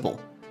was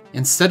simple.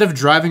 Instead of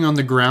driving on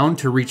the ground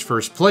to reach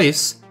first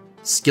place,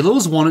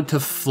 Skilloz wanted to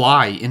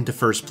fly into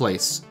first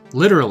place,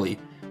 literally.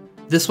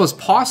 This was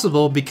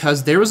possible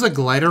because there was a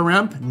glider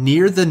ramp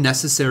near the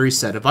necessary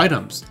set of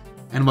items,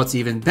 and what's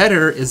even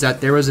better is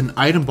that there was an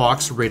item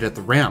box right at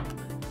the ramp.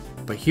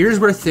 But here's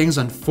where things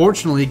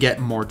unfortunately get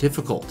more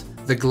difficult.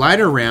 The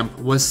glider ramp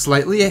was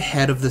slightly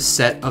ahead of the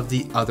set of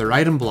the other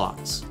item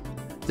blocks.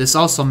 This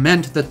also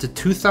meant that the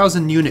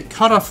 2000 unit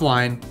cutoff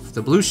line for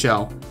the blue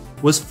shell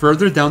was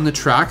further down the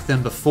track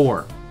than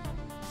before.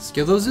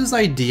 Skilloz's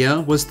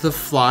idea was to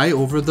fly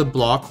over the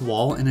block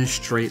wall in a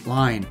straight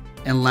line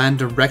and land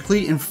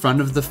directly in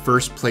front of the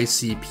first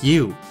place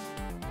CPU.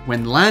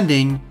 When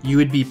landing, you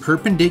would be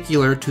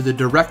perpendicular to the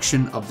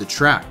direction of the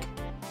track.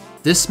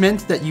 This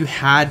meant that you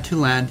had to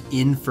land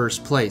in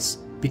first place,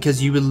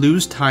 because you would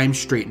lose time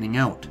straightening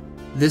out.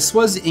 This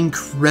was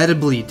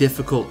incredibly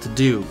difficult to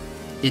do.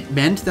 It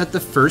meant that the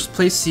first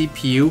place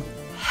CPU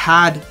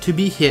had to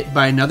be hit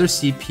by another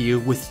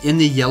CPU within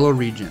the yellow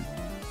region.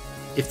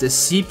 If the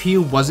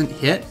CPU wasn't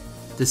hit,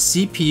 the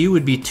CPU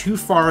would be too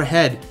far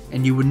ahead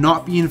and you would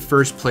not be in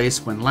first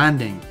place when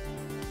landing.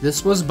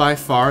 This was by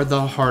far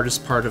the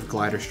hardest part of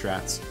glider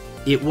strats.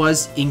 It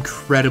was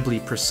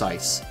incredibly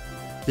precise.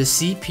 The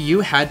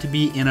CPU had to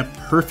be in a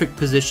perfect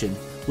position,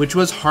 which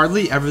was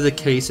hardly ever the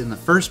case in the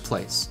first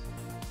place.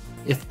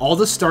 If all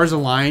the stars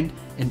aligned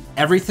and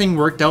everything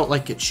worked out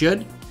like it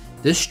should,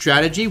 this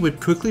strategy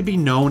would quickly be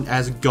known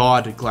as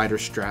God glider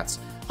strats.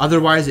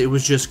 Otherwise, it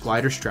was just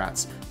glider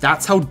strats.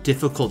 That's how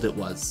difficult it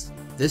was.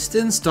 This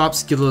didn't stop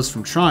Skilloz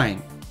from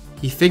trying.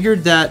 He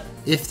figured that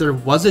if there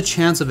was a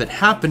chance of it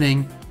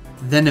happening,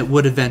 then it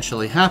would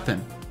eventually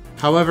happen.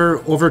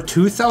 However, over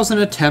 2,000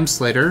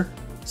 attempts later,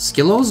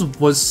 Skilloz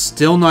was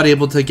still not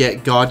able to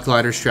get God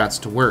glider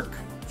strats to work.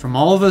 From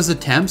all of his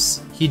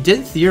attempts, he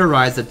did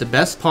theorize that the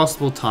best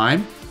possible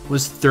time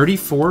was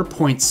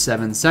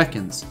 34.7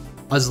 seconds,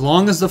 as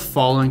long as the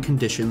following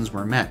conditions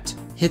were met.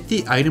 Hit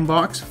the item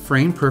box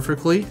frame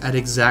perfectly at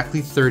exactly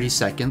 30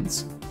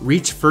 seconds,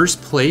 reach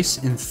first place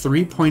in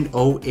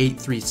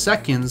 3.083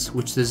 seconds,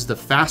 which is the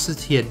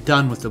fastest he had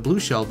done with the blue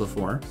shell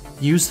before,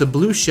 use the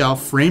blue shell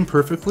frame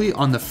perfectly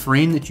on the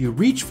frame that you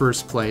reach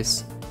first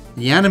place.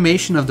 The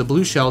animation of the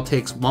blue shell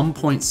takes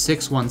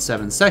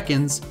 1.617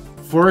 seconds,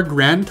 for a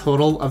grand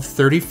total of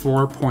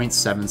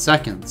 34.7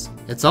 seconds.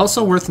 It's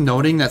also worth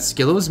noting that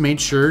Skilloz made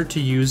sure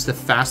to use the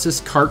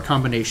fastest kart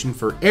combination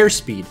for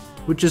airspeed,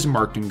 which is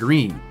marked in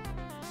green.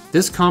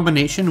 This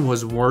combination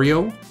was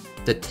Wario,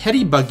 the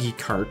Teddy Buggy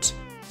Kart,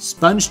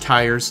 Sponge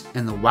Tires,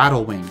 and the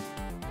Waddle Wing.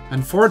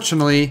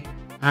 Unfortunately,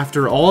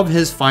 after all of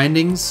his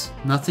findings,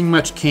 nothing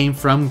much came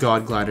from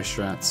God Glider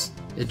strats.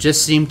 It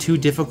just seemed too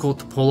difficult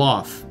to pull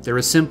off. There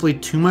was simply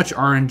too much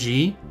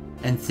RNG,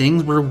 and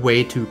things were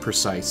way too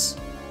precise.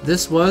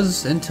 This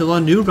was until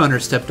a new runner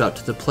stepped up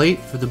to the plate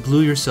for the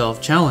Blue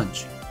Yourself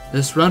challenge.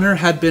 This runner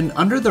had been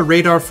under the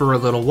radar for a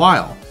little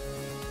while,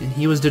 and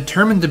he was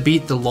determined to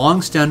beat the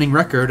long-standing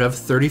record of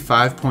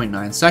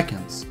 35.9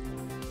 seconds.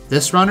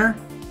 This runner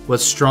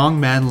was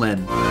Strongman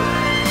Lin.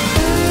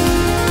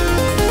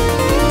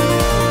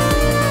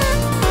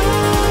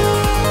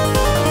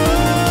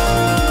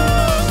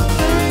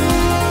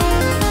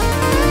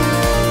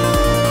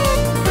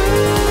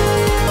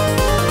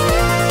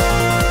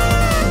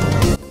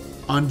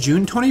 On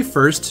June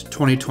 21st,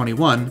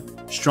 2021,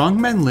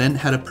 Strongman Lin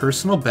had a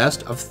personal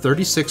best of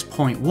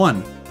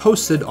 36.1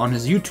 posted on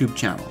his YouTube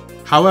channel.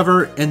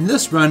 However, in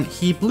this run,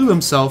 he blew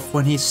himself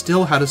when he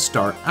still had a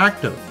star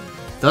active,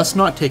 thus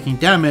not taking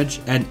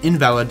damage and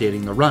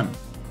invalidating the run.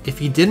 If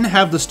he didn't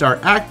have the star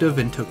active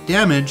and took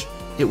damage,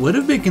 it would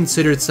have been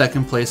considered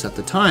second place at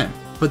the time,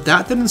 but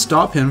that didn't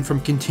stop him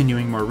from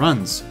continuing more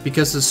runs,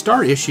 because the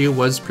star issue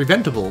was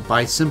preventable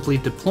by simply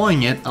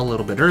deploying it a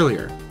little bit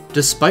earlier.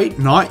 Despite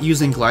not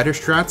using glider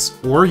strats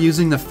or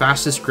using the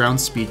fastest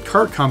ground speed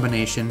kart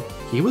combination,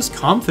 he was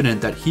confident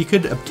that he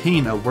could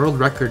obtain a world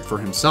record for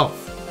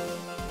himself.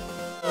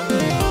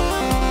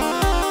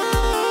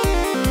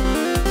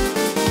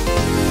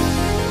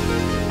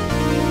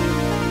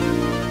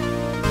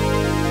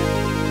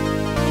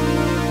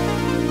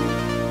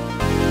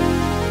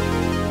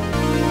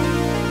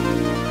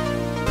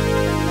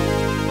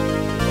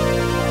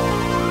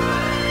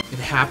 It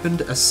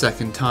happened a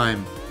second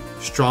time.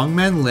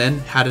 Strongman Lin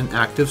had an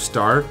active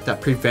star that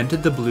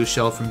prevented the blue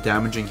shell from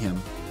damaging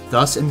him,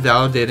 thus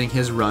invalidating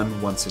his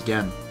run once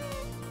again.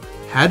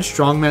 Had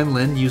Strongman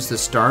Lin used the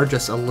star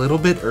just a little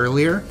bit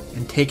earlier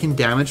and taken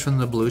damage from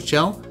the blue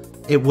shell,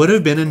 it would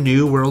have been a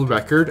new world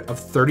record of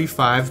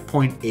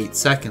 35.8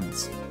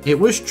 seconds. It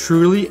was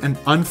truly an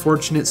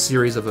unfortunate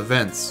series of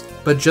events,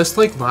 but just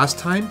like last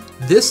time,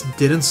 this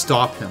didn't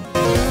stop him.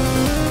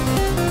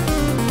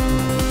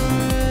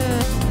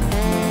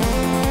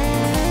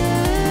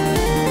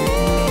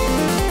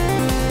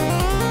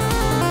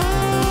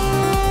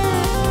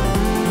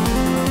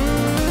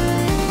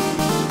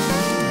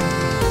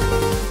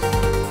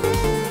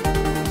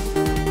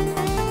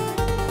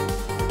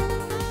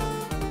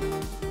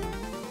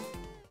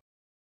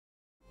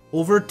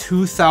 Over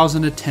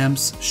 2,000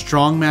 attempts,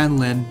 Strongman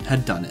Lin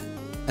had done it,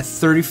 at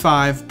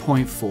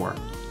 35.4,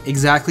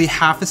 exactly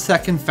half a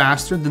second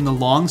faster than the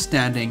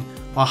long-standing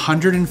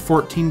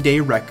 114-day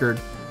record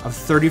of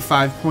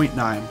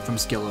 35.9 from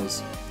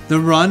Skilloz. The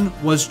run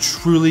was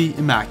truly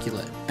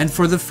immaculate, and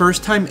for the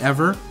first time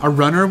ever, a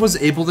runner was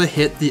able to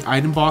hit the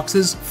item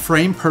boxes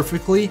frame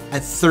perfectly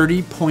at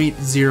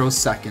 30.0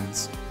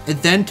 seconds.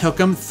 It then took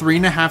him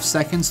 3.5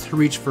 seconds to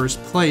reach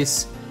first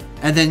place,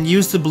 and then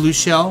used the blue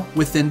shell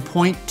within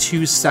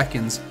 0.2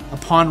 seconds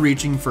upon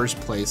reaching first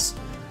place,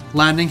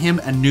 landing him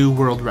a new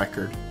world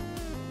record.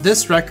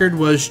 This record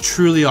was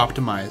truly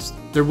optimized.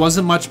 There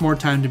wasn't much more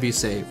time to be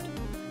saved.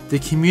 The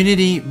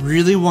community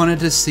really wanted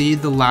to see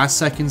the last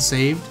second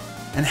saved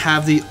and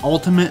have the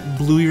ultimate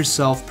Blue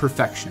Yourself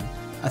perfection,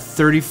 a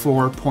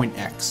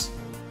 34.x.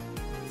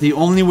 The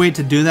only way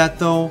to do that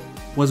though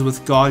was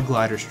with God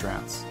Glider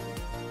strats.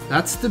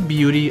 That's the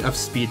beauty of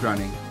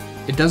speedrunning.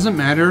 It doesn't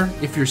matter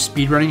if you're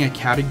speedrunning a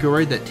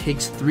category that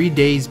takes 3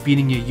 days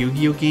beating a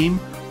Yu-Gi-Oh game,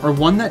 or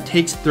one that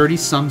takes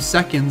 30-some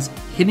seconds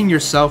hitting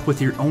yourself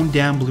with your own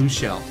damn blue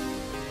shell.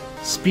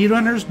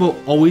 Speedrunners will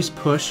always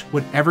push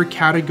whatever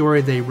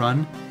category they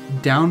run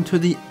down to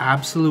the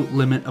absolute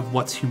limit of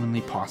what's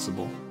humanly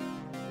possible.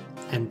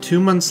 And 2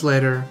 months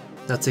later,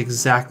 that's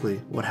exactly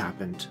what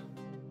happened.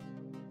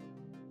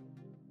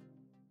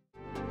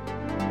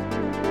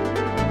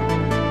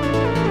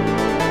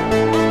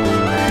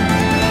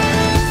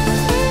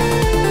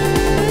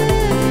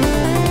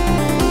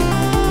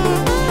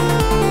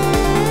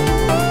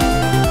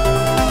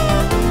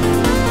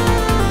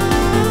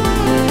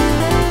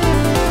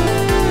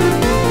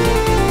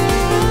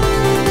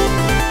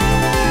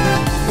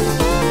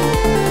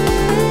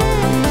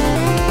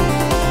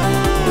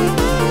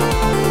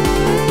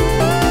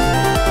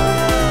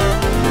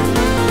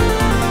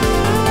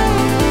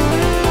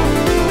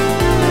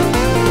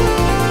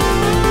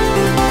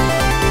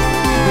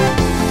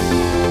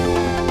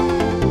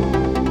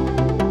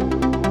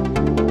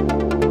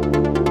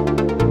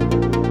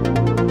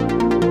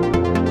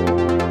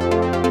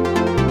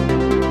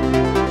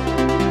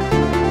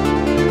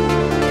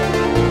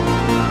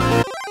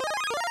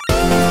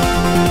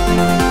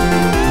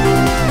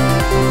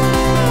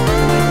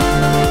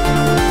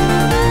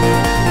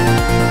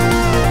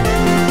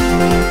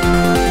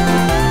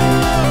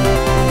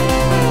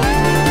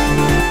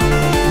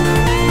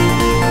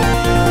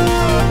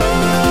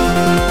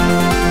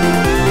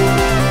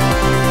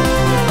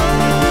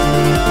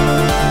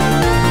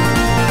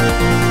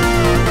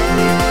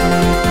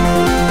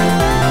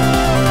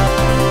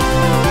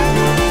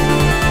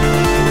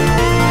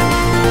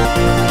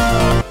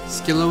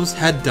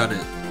 had done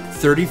it.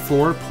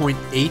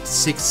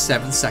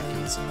 34.867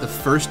 seconds, the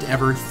first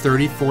ever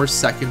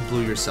 34-second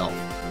blue yourself.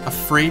 A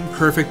frame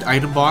perfect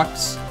item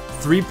box,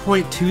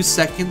 3.2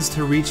 seconds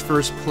to reach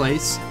first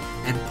place,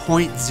 and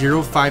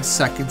 0.05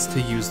 seconds to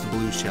use the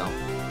blue shell.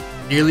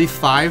 Nearly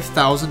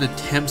 5,000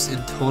 attempts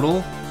in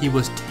total, he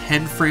was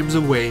 10 frames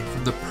away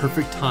from the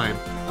perfect time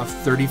of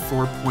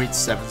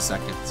 34.7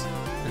 seconds.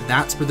 And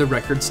that's where the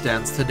record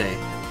stands today.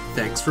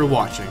 Thanks for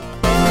watching.